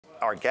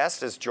Our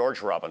guest is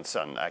George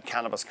Robinson, a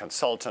cannabis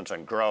consultant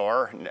and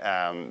grower.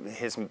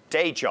 His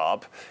day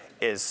job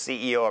is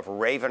CEO of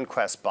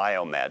RavenQuest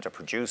Biomed, a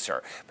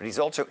producer, but he's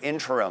also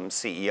interim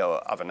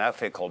CEO of an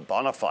outfit called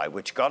Bonify,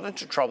 which got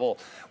into trouble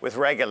with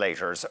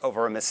regulators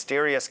over a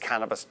mysterious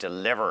cannabis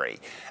delivery.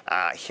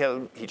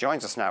 He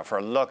joins us now for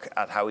a look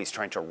at how he's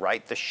trying to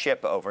right the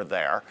ship over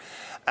there.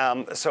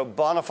 So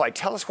Bonify,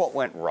 tell us what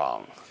went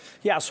wrong.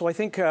 Yeah, so I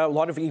think a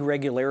lot of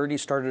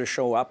irregularities started to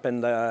show up,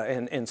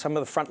 and some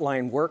of the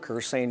frontline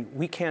workers saying,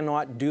 we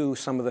cannot do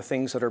some of the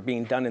things that are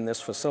being done in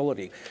this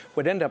facility.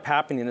 What ended up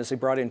happening is they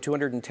brought in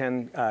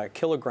 210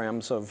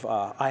 kilograms of,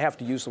 I have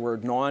to use the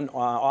word,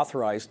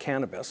 non-authorized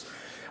cannabis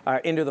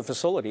into the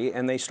facility,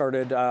 and they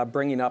started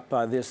bringing up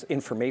this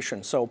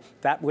information. So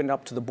that went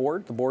up to the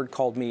board. The board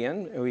called me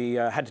in. We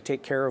had to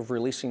take care of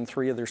releasing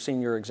 3 of their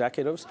senior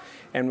executives,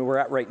 and where we're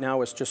at right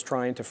now is just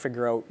trying to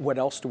figure out what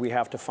else do we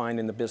have to find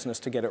in the business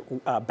to get it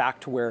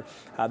back to where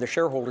the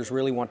shareholders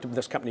really want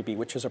this company to be,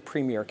 which is a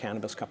premier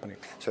cannabis company.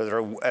 So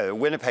they're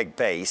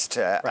Winnipeg-based,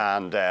 right.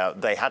 And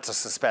they had to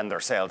suspend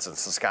their sales in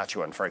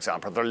Saskatchewan, for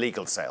example, their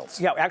legal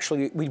sales. Yeah,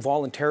 actually, we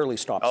voluntarily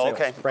stopped sales.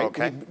 Okay, right?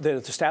 okay.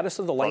 The status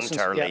of the license.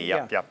 Voluntarily,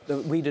 yeah.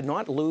 We did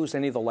not lose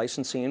any of the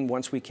licensing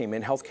once we came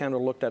in. Health Canada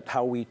looked at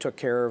how we took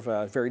care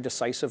of very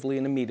decisively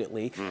and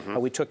immediately.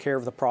 We took care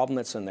of the problem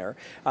that's in there.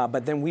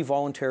 But then we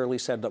voluntarily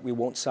said that we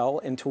won't sell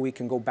until we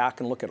can go back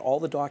and look at all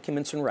the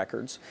documents and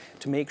records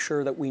to make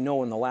sure that we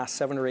know in the last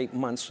 7 or 8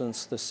 months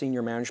since the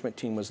senior management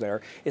team was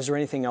there, is there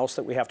anything else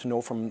that we have to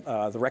know from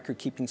the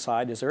record-keeping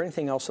side? Is there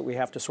anything else that we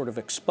have to sort of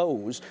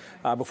expose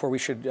before we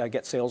should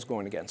get sales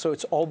going again? So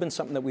it's all been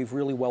something that we've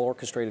really well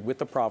orchestrated with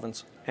the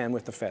province and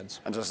with the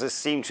feds. And does this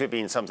seem to have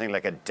been something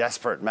like a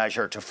desperate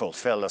measure to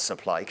fulfill a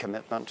supply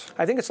commitment?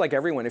 I think it's like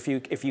everyone. If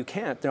you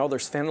can't,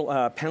 there's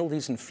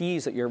penalties and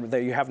fees that you're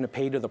having to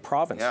pay to the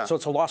province. Yeah. So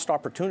it's a lost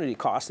opportunity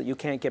cost that you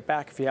can't get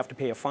back if you have to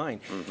pay a fine.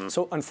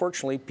 So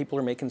unfortunately, people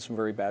are making some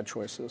very bad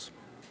choices.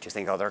 Do you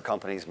think other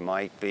companies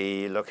might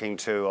be looking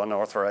to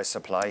unauthorized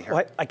supply here?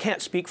 Well, I can't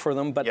speak for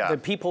them, but the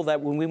people that,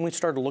 when we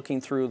started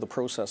looking through the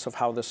process of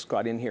how this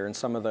got in here and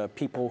some of the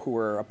people who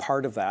were a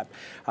part of that,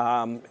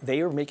 they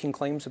are making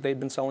claims that they've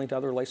been selling to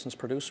other licensed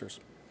producers.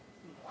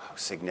 Wow,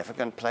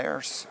 significant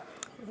players.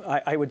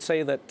 I would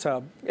say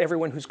that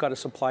everyone who's got a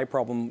supply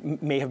problem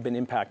may have been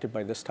impacted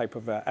by this type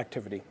of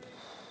activity.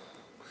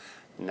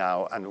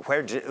 Now, and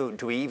where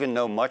do we even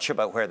know much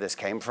about where this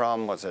came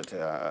from? Was it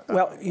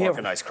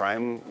organized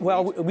crime?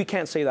 Well, we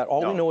can't say that.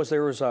 All we know is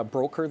there was a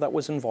broker that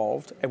was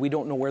involved, and we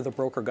don't know where the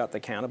broker got the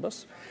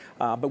cannabis.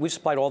 But we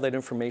supplied all that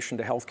information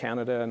to Health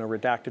Canada in a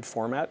redacted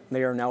format.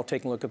 They are now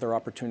taking a look at their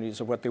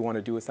opportunities of what they want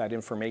to do with that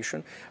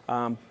information.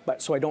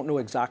 So I don't know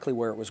exactly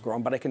where it was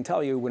grown, but I can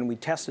tell you when we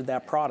tested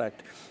that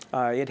product,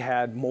 it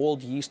had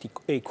mold, yeast,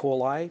 E.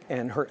 coli,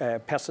 and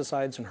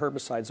pesticides and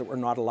herbicides that were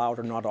not allowed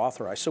or not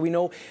authorized. So we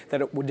know that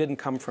it didn't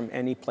come from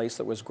any place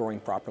that was growing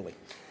properly.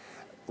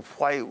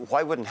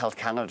 Why wouldn't Health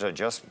Canada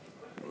just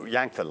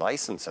yank the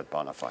license at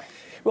Bonify?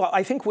 Well,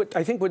 I think what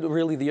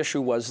really the issue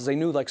was is they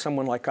knew like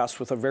someone like us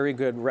with a very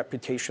good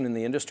reputation in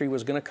the industry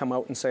was going to come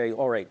out and say,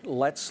 all right,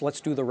 let's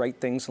do the right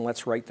things and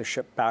let's right the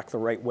ship back the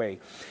right way.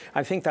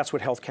 I think that's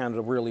what Health Canada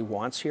really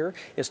wants here,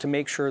 is to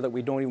make sure that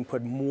we don't even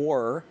put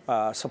more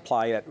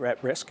supply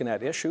at risk and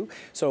at issue.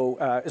 So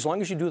as long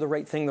as you do the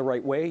right thing the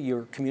right way,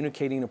 you're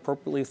communicating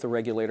appropriately with the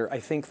regulator, I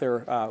think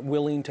they're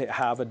willing to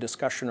have a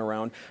discussion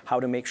around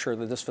how to make sure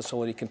that this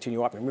facility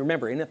continue operating.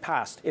 Remember, in the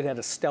past, it had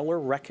a stellar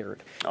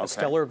record,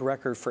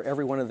 for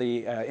every one of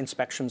the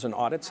inspections and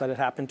audits that had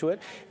happened to it.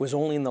 It was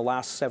only in the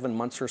last 7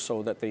 months or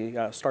so that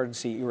they started to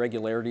see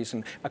irregularities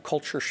and a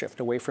culture shift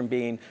away from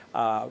being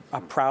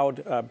a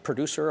proud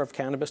producer of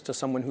cannabis to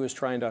someone who is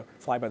trying to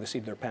fly by the seat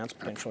of their pants,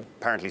 potentially.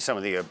 Apparently some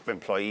of the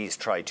employees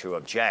tried to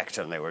object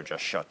and they were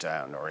just shut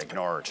down or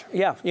ignored.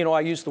 Yeah, I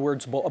use the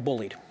words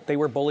bullied. They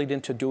were bullied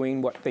into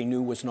doing what they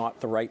knew was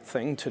not the right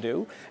thing to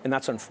do, and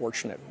that's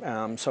unfortunate.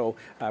 So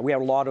we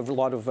have a lot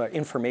of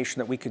information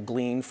that we could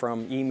glean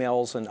from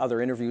emails and other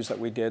interviews that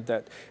we did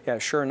that,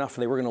 sure enough,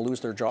 they were going to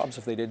lose their jobs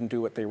if they didn't do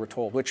what they were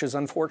told, which is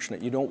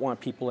unfortunate. You don't want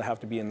people to have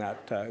to be in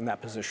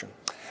that position.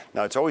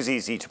 Now, it's always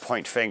easy to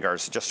point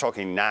fingers, just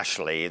talking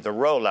nationally. The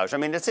rollout, I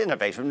mean, it's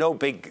innovative. No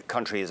big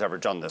country has ever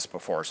done this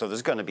before, so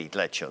there's going to be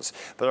glitches.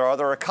 But are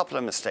there a couple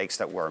of mistakes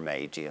that were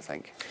made, do you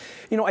think?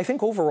 I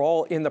think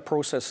overall in the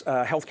process,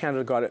 Health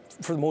Canada got it,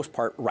 for the most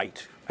part,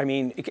 right. I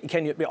mean,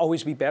 can it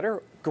always be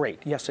better? Great,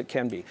 yes, it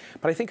can be.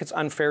 But I think it's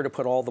unfair to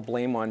put all the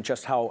blame on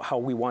just how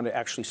we want to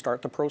actually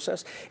start the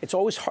process. It's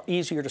always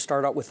easier to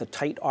start out with a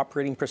tight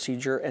operating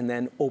procedure and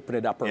then open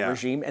it up,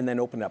 regime, and then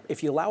open it up.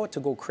 If you allow it to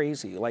go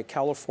crazy, like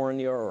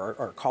California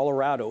or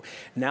Colorado,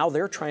 now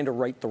they're trying to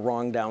right the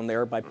wrong down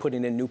there by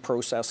putting in new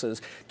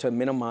processes to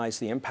minimize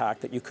the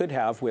impact that you could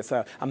have with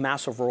a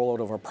massive rollout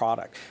of a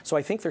product. So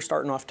I think they're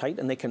starting off tight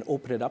and they can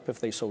open it up if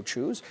they so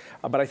choose.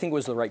 But I think it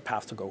was the right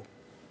path to go.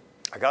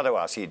 I got to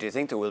ask you, do you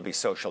think there will be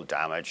social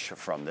damage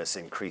from this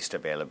increased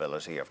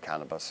availability of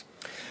cannabis?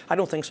 I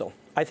don't think so.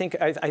 I think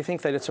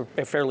that it's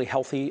a fairly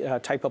healthy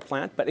type of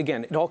plant, but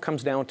again, it all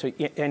comes down to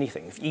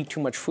anything. If you eat too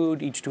much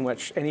food, eat too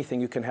much anything,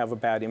 you can have a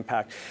bad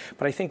impact.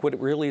 But I think what it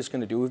really is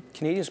going to do,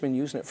 Canadians have been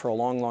using it for a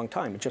long, long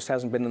time. It just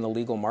hasn't been in the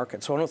legal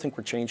market. So I don't think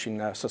we're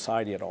changing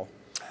society at all.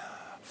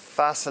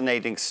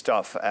 Fascinating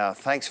stuff.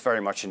 Thanks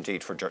very much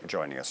indeed for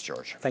joining us,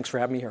 George. Thanks for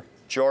having me here.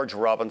 George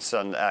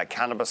Robinson,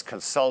 cannabis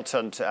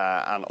consultant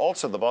and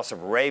also the boss of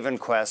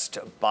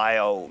RavenQuest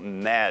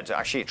Biomed.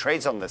 Actually, it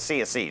trades on the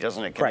CSE,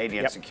 doesn't it?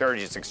 Canadian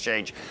Securities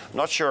Exchange. I'm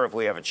not sure if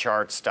we have a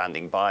chart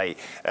standing by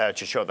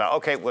to show that.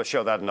 Okay, we'll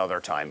show that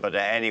another time. But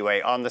anyway,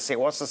 on the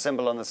what's the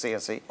symbol on the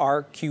CSE?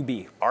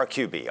 RQB.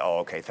 RQB. Oh,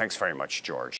 okay. Thanks very much, George.